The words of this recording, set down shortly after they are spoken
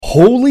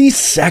Holy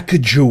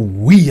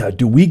Sacagawea,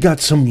 do we got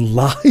some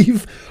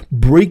live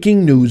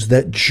breaking news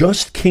that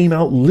just came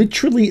out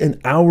literally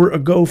an hour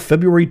ago,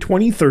 February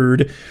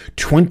 23rd,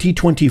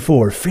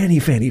 2024.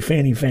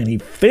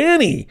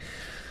 Fani.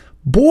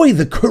 Boy,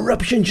 the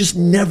corruption just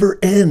never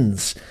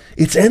ends.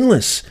 It's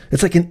endless.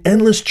 It's like an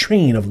endless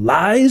train of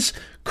lies,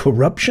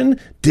 corruption,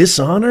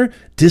 dishonor,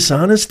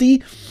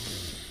 dishonesty.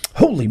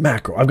 Holy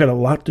mackerel, I've got a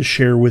lot to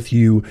share with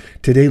you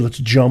today. Let's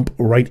jump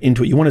right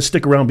into it. You want to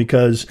stick around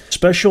because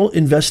special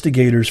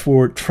investigators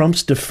for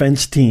Trump's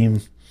defense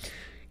team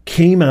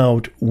came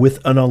out with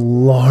an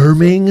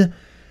alarming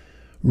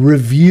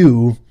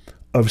review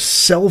of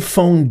cell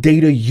phone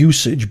data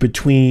usage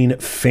between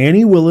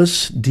Fani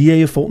Willis,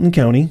 DA of Fulton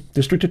County,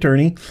 District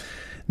Attorney,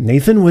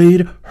 Nathan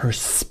Wade, her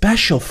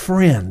special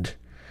friend,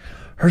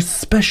 her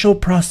special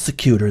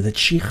prosecutor that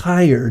she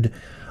hired.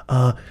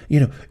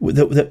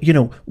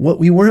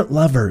 We weren't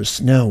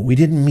lovers. No, we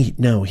didn't meet.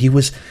 No, he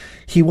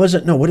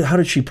wasn't. No, how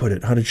did she put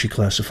it? How did she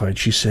classify it?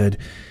 She said,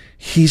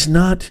 he's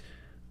not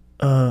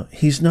an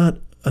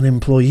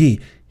employee.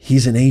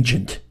 He's an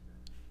agent.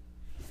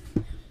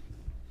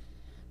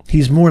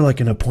 He's more like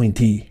an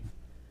appointee.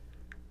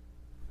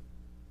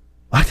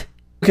 What?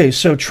 Okay,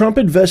 so Trump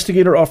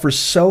investigator offers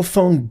cell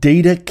phone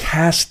data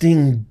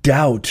casting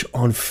doubt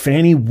on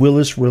Fani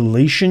Willis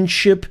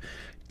relationship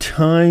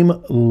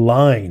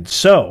timeline.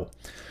 So,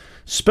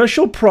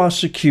 special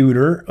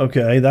prosecutor,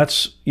 okay,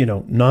 that's,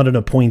 not an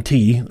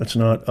appointee. That's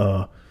not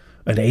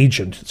an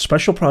agent.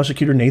 Special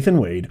prosecutor Nathan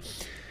Wade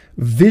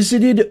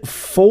visited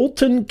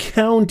Fulton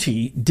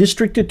County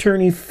District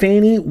Attorney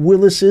Fani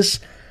Willis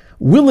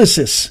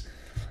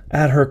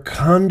at her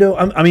condo.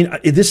 I mean,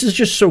 this is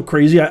just so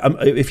crazy.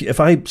 If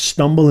I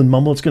stumble and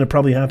mumble, it's going to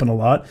probably happen a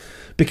lot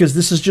because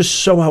this is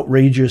just so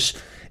outrageous.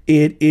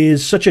 It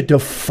is such a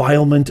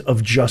defilement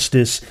of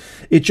justice.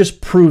 It just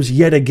proves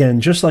yet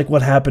again, just like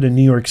what happened in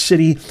New York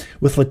City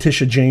with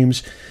Letitia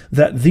James,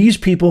 that these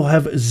people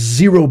have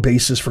zero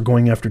basis for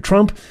going after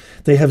Trump.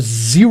 They have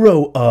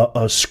zero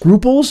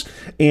scruples,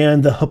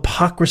 and the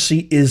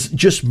hypocrisy is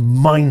just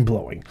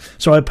mind-blowing.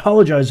 So I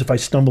apologize if I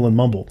stumble and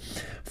mumble.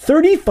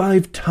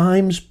 35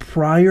 times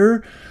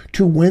prior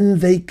to when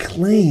they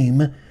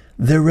claim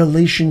their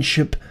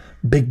relationship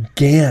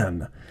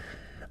began.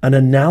 An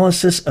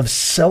analysis of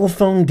cell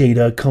phone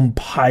data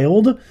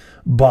compiled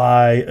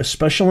by a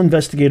special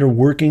investigator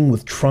working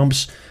with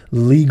Trump's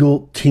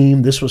legal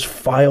team. This was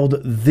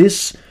filed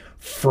this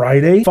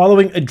Friday,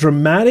 following a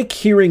dramatic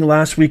hearing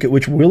last week at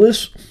which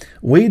Willis,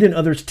 Wade, and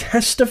others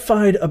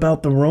testified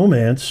about the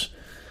romance.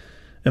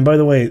 And by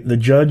the way, the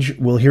judge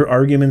will hear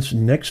arguments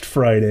next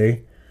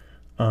Friday.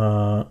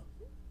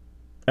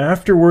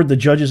 Afterward, the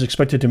judge is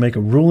expected to make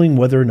a ruling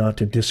whether or not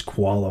to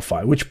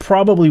disqualify, which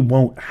probably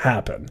won't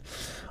happen.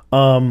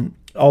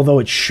 Although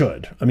it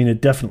should. I mean, it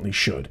definitely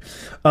should.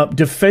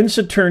 Defense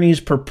attorneys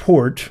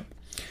purport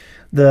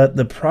that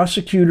the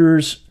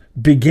prosecutors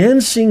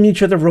began seeing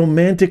each other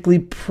romantically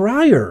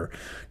prior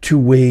to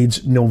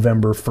Wade's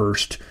November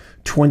 1st,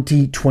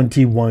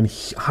 2021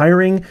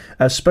 hiring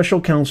as special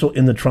counsel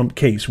in the Trump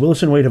case.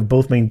 Willis and Wade have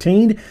both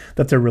maintained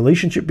that their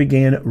relationship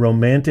became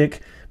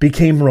romantic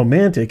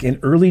in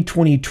early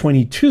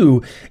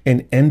 2022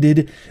 and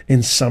ended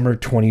in summer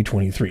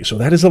 2023. So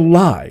that is a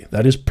lie.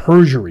 That is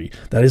perjury.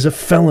 That is a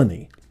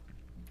felony.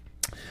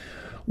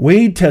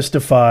 Wade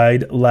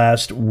testified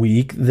last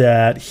week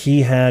that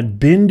he had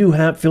been to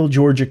Hatfield,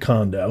 Georgia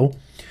condo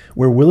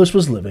where Willis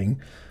was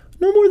living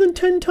no more than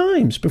 10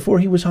 times before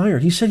he was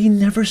hired. He said he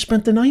never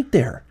spent the night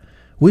there,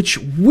 which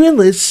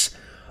Willis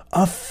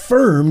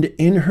affirmed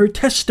in her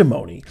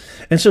testimony.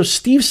 And so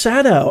Steve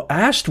Sadow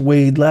asked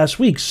Wade last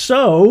week,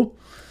 so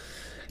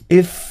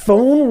if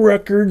phone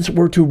records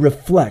were to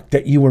reflect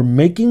that you were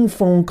making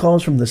phone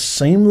calls from the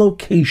same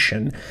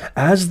location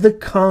as the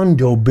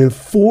condo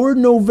before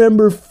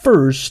November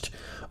 1st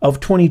of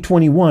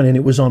 2021, and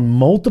it was on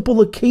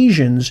multiple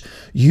occasions,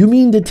 you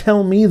mean to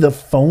tell me the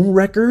phone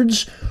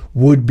records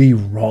would be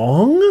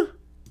wrong?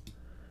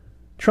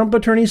 Trump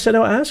attorney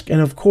Sadow asked. And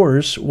of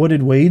course, what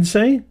did Wade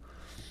say?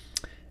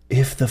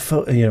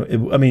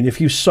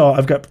 If you saw,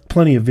 I've got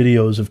plenty of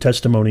videos of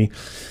testimony.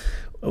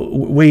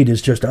 Wade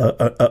is just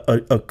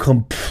a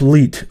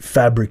complete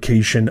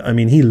fabrication. I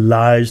mean, he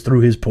lies through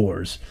his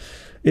pores.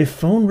 If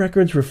phone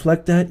records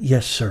reflect that,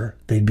 yes, sir,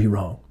 they'd be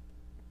wrong.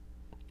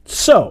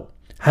 So,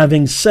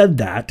 having said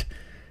that,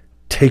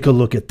 take a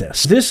look at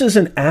this. This is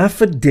an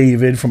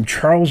affidavit from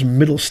Charles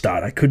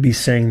Middlestad. I could be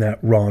saying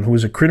that wrong, who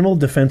is a criminal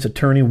defense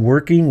attorney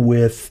working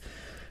with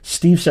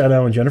Steve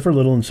Sadow and Jennifer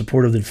Little in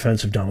support of the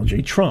defense of Donald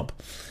J. Trump.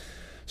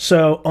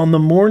 So on the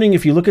morning,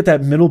 if you look at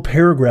that middle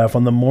paragraph,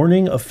 on the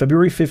morning of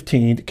February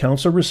 15th,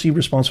 counsel received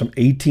response from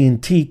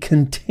AT&T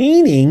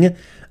containing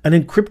an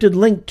encrypted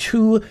link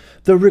to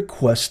the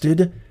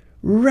requested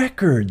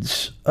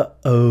records.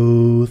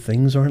 Uh-oh,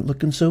 things aren't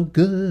looking so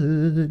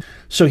good.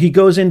 So he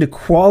goes in to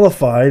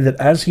qualify that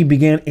as he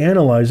began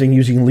analyzing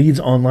using Lead's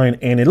online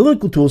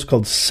analytical tools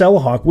called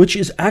CellHawk, which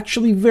is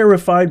actually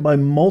verified by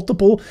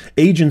multiple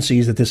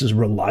agencies that this is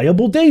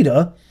reliable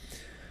data,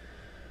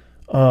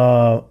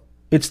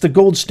 It's the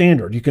gold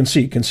standard. You can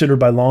see, considered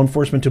by law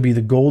enforcement to be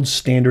the gold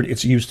standard.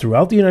 It's used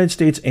throughout the United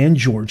States and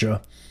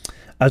Georgia.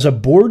 As a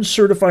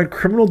board-certified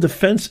criminal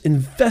defense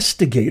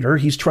investigator,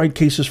 he's tried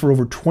cases for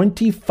over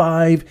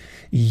 25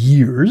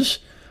 years.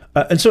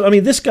 And so, I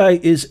mean, this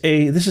is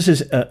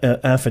his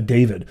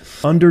affidavit.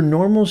 Under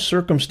normal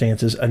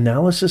circumstances,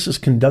 analysis is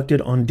conducted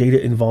on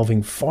data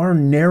involving far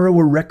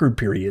narrower record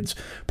periods,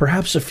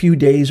 perhaps a few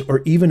days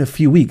or even a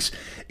few weeks.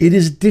 It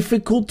is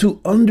difficult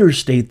to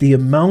understate the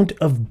amount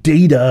of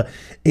data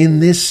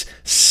in this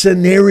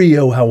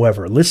scenario,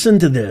 however. Listen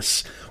to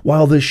this.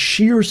 While the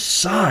sheer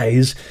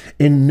size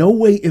in no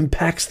way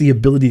impacts the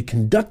ability to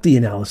conduct the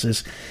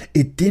analysis,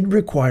 it did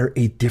require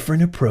a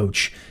different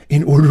approach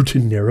in order to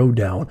narrow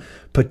down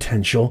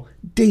potential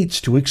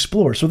dates to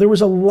explore. So there was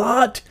a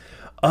lot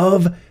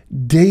of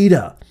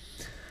data.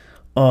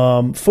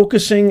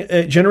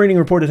 Generating a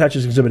report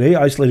attaches Exhibit A,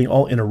 isolating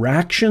all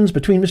interactions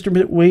between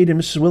Mr. Wade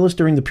and Mrs. Willis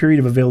during the period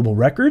of available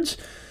records.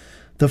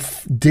 The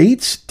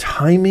dates,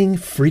 timing,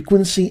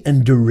 frequency,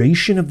 and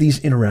duration of these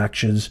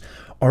interactions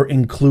are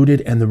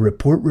included, and the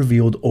report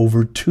revealed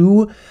over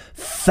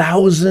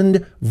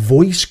 2,000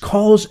 voice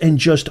calls and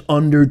just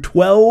under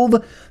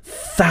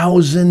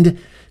 12,000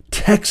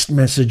 text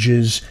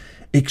messages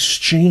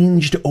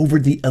exchanged over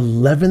the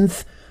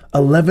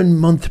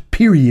 11-month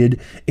period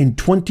in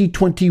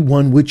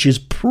 2021, which is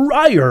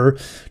prior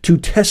to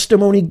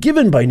testimony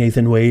given by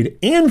Nathan Wade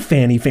and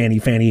Fani,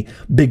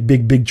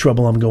 big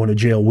trouble, I'm going to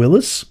jail,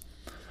 Willis,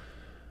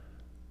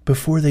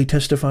 before they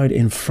testified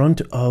in front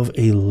of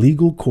a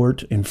legal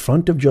court, in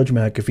front of Judge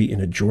McAfee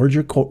in a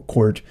Georgia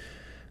court,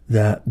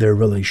 that their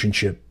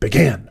relationship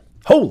began.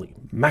 Holy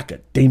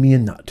macadamia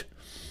nut.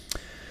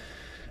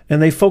 And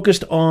they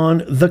focused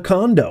on the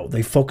condo.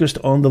 They focused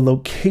on the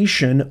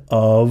location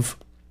of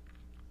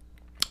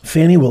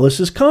Fani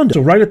Willis's condo.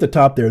 So right at the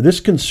top there, this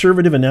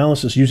conservative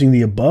analysis using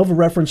the above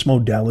reference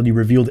modality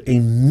revealed a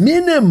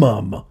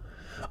minimum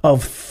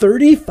of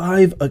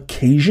 35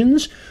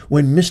 occasions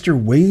when Mr.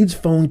 Wade's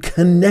phone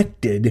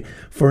connected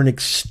for an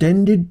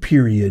extended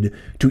period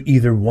to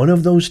either one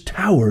of those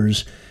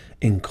towers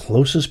in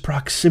closest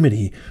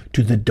proximity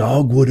to the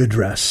Dogwood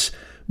address,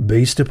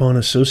 based upon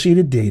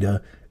associated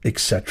data,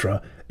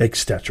 etc.,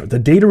 etc. The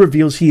data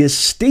reveals he is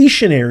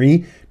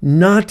stationary,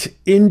 not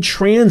in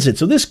transit.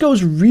 So this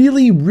goes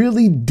really,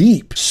 really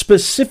deep.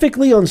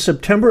 Specifically on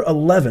September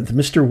 11th,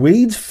 Mr.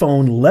 Wade's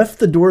phone left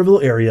the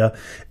Doraville area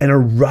and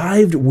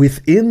arrived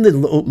within the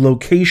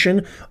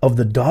location of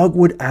the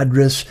Dogwood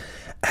address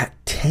at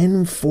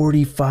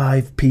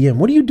 10:45 p.m.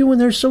 What are you doing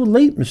there so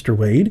late, Mr.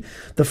 Wade?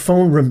 The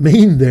phone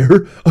remained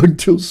there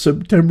until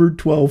September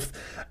 12th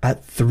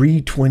at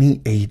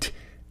 3:28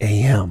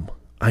 a.m.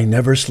 I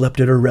never slept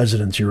at her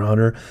residence, Your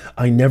Honor.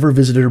 I never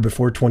visited her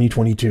before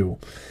 2022.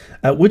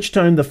 At which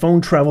time the phone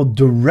traveled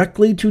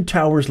directly to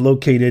towers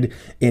located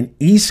in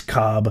East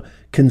Cobb,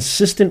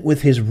 consistent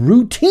with his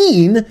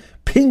routine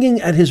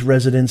pinging at his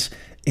residence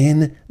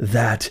in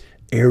that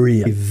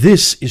area.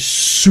 This is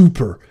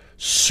super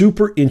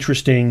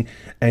interesting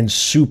and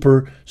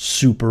super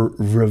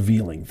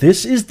revealing.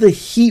 This is the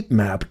heat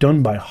map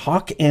done by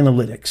Hawk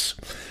Analytics.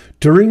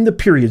 During the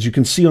periods, you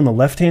can see on the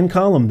left-hand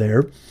column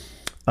there,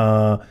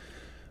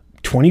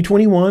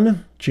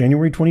 2021,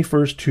 January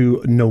 21st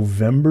to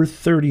November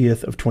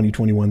 30th of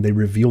 2021, they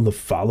reveal the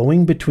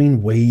following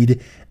between Wade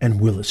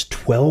and Willis: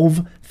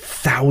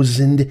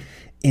 12,000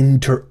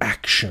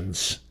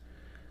 interactions.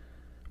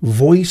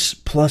 Voice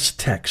plus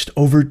text,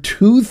 over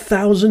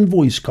 2,000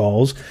 voice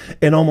calls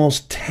and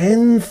almost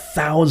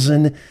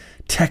 10,000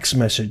 text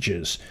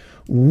messages,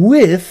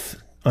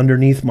 with,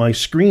 underneath my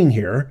screen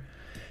here,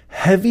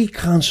 heavy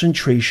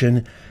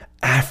concentration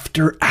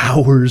after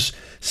hours,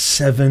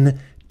 7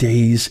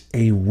 days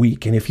a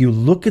week. And if you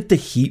look at the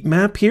heat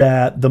map here,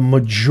 that the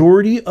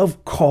majority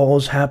of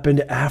calls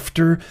happened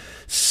after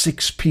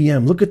 6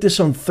 p.m. Look at this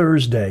on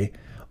Thursday.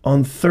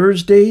 On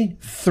Thursday,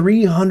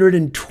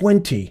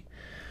 320,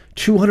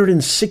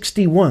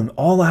 261,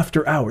 all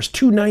after hours,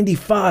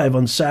 295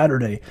 on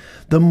Saturday.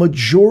 The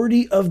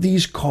majority of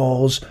these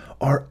calls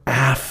are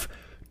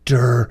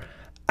after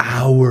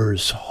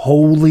hours.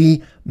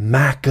 Holy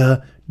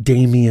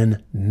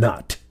macadamian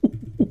nut.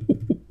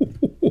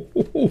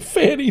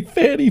 Fani.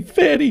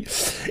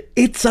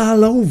 It's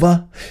all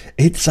over.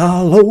 It's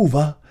all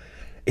over.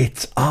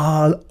 It's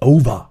all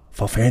over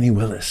for Fani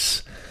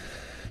Willis.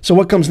 So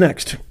what comes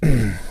next?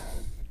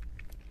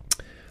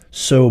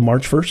 So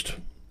March 1st,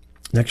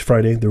 next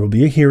Friday, there will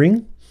be a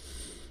hearing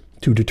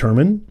to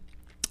determine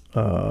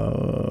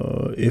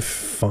if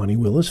Fani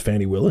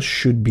Willis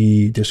should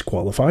be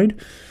disqualified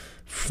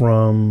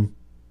from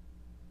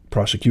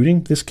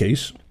prosecuting this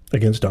case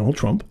against Donald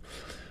Trump.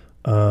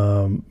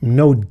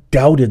 No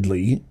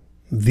doubtedly,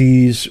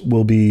 these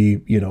will be,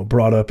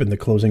 brought up in the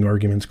closing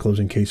arguments,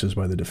 closing cases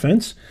by the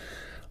defense.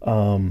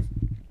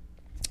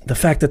 The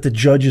fact that the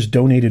judges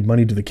donated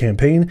money to the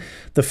campaign,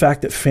 the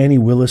fact that Fani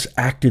Willis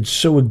acted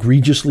so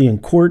egregiously in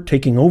court,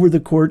 taking over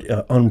the court,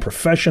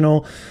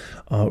 unprofessional,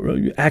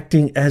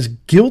 acting as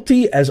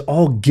guilty as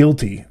all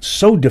guilty,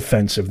 so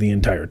defensive the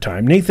entire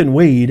time. Nathan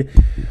Wade,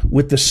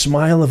 with the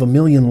smile of a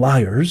million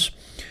liars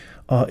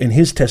in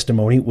his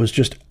testimony, was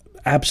just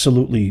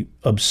absolutely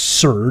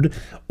absurd.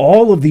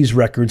 All of these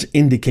records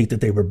indicate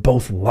that they were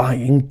both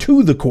lying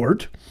to the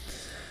court.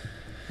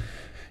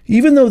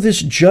 Even though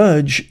this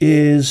judge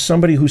is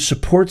somebody who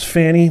supports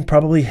Fani,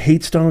 probably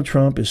hates Donald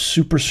Trump, is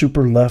super,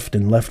 super left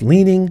and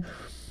left-leaning,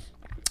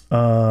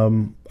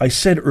 I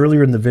said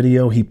earlier in the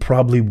video he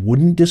probably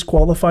wouldn't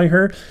disqualify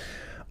her.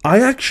 I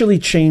actually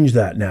changed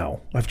that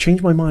now. I've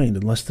changed my mind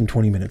in less than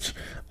 20 minutes.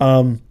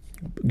 Who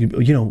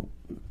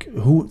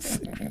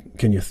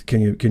can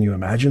you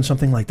imagine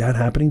something like that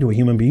happening to a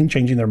human being,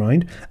 changing their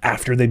mind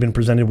after they've been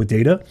presented with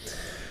data?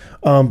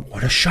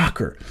 What a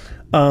shocker.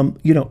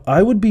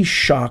 I would be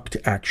shocked,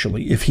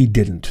 actually, if he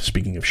didn't,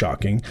 speaking of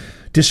shocking,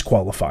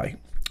 disqualify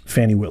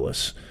Fani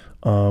Willis.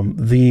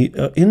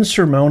 The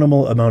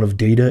insurmountable amount of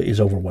data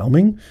is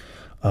overwhelming.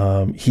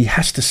 He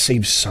has to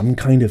save some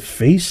kind of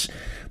face.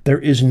 There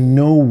is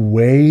no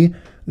way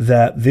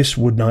that this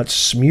would not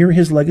smear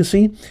his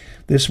legacy.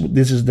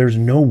 There's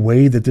no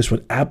way that this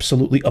would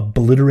absolutely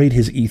obliterate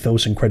his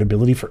ethos and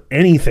credibility for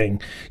anything.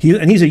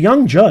 He's a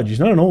young judge. He's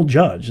not an old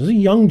judge. He's a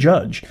young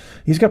judge.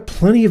 He's got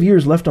plenty of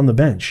years left on the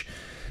bench.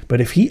 But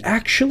if he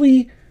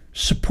actually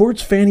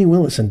supports Fani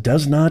Willis and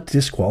does not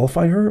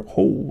disqualify her,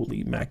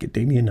 holy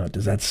macadamia nut,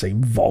 does that say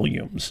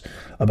volumes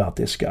about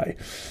this guy.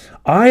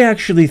 I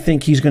actually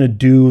think he's going to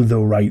do the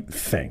right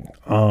thing.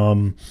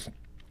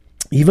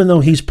 Even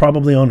though he's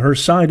probably on her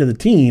side of the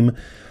team,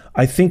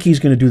 I think he's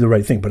going to do the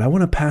right thing. But I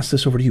want to pass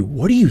this over to you.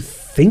 What do you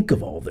think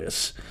of all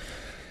this?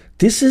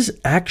 This is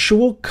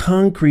actual,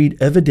 concrete,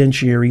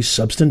 evidentiary,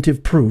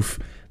 substantive proof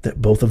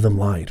that both of them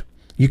lied.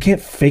 You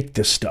can't fake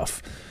this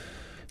stuff.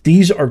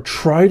 These are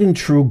tried and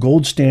true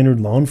gold standard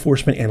law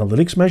enforcement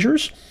analytics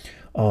measures.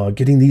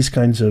 Getting these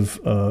kinds of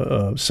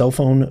cell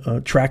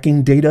phone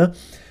tracking data,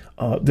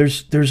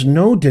 there's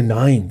no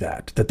denying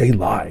that they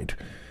lied.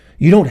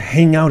 You don't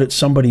hang out at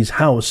somebody's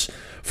house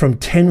from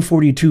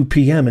 10:42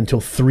 p.m.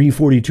 until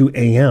 3:42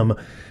 a.m.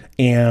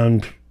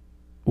 And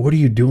what are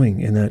you doing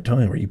in that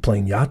time? Are you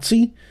playing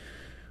Yahtzee?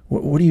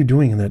 What are you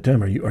doing in that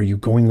time? Are you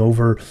going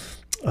over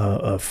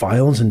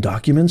files and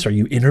documents? Are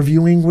you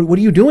interviewing? What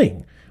are you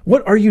doing?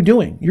 What are you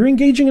doing? You're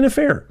engaging in an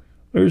affair.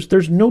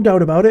 There's no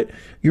doubt about it.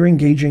 You're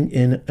engaging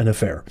in an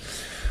affair.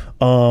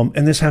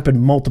 And this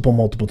happened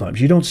multiple times.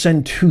 You don't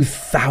send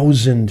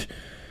 10,000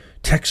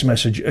 text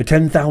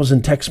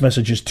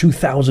messages,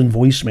 2,000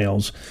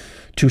 voicemails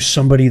to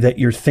somebody that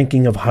you're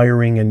thinking of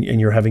hiring and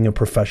you're having a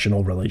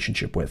professional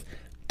relationship with.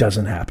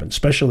 Doesn't happen,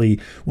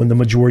 especially when the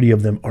majority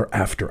of them are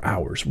after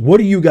hours. What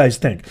do you guys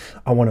think?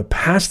 I want to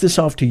pass this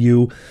off to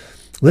you.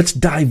 Let's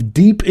dive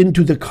deep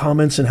into the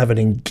comments and have an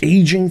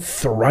engaging,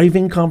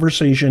 thriving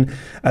conversation.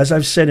 As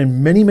I've said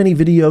in many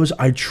videos,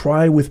 I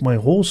try with my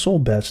whole soul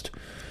best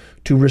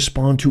to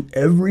respond to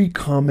every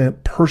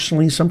comment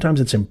personally.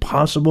 Sometimes it's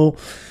impossible,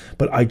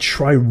 but I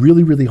try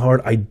really hard.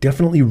 I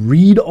definitely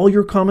read all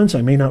your comments.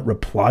 I may not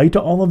reply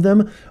to all of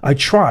them. I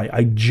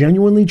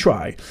genuinely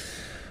try.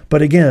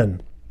 But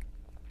again,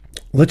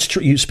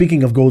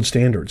 speaking of gold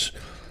standards,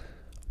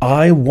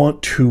 I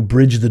want to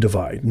bridge the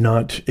divide,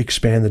 not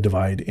expand the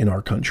divide in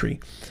our country.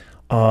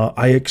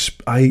 I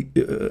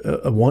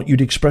want you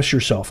to express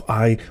yourself.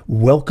 I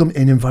welcome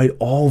and invite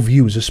all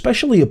views,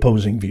 especially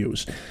opposing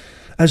views,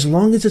 as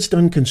long as it's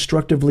done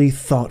constructively,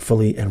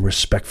 thoughtfully, and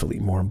respectfully,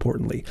 more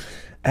importantly.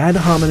 Ad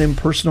hominem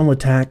personal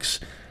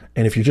attacks,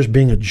 and if you're just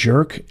being a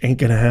jerk, ain't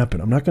going to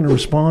happen. I'm not going to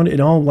respond. In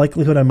all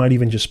likelihood, I might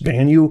even just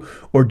ban you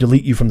or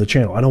delete you from the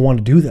channel. I don't want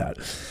to do that.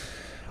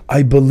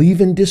 I believe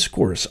in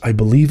discourse. I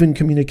believe in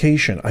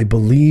communication. I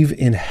believe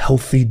in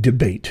healthy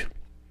debate.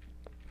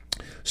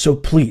 So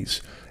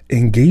please,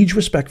 engage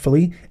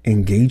respectfully,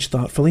 engage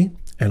thoughtfully,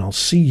 and I'll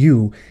see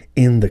you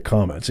in the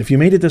comments. If you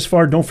made it this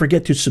far, don't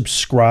forget to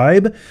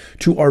subscribe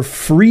to our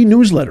free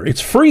newsletter.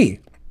 It's free.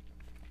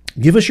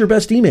 Give us your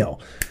best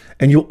email,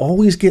 and you'll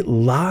always get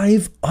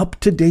live,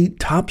 up-to-date,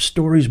 top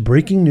stories,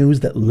 breaking news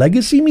that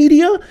legacy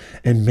media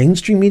and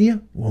mainstream media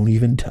won't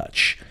even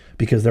touch,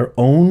 because they're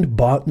owned,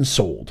 bought, and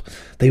sold.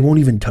 They won't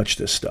even touch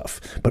this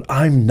stuff, but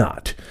I'm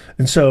not.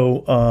 And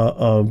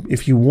so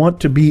if you want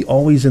to be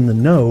always in the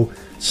know,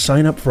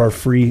 sign up for our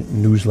free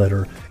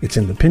newsletter. It's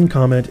in the pinned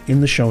comment,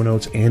 in the show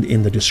notes, and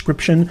in the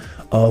description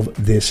of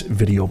this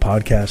video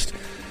podcast.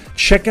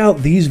 Check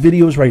out these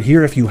videos right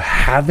here if you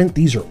haven't.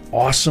 These are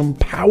awesome,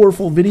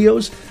 powerful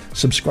videos.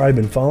 Subscribe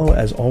and follow.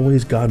 As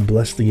always, God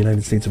bless the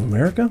United States of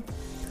America.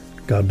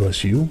 God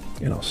bless you,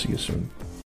 and I'll see you soon.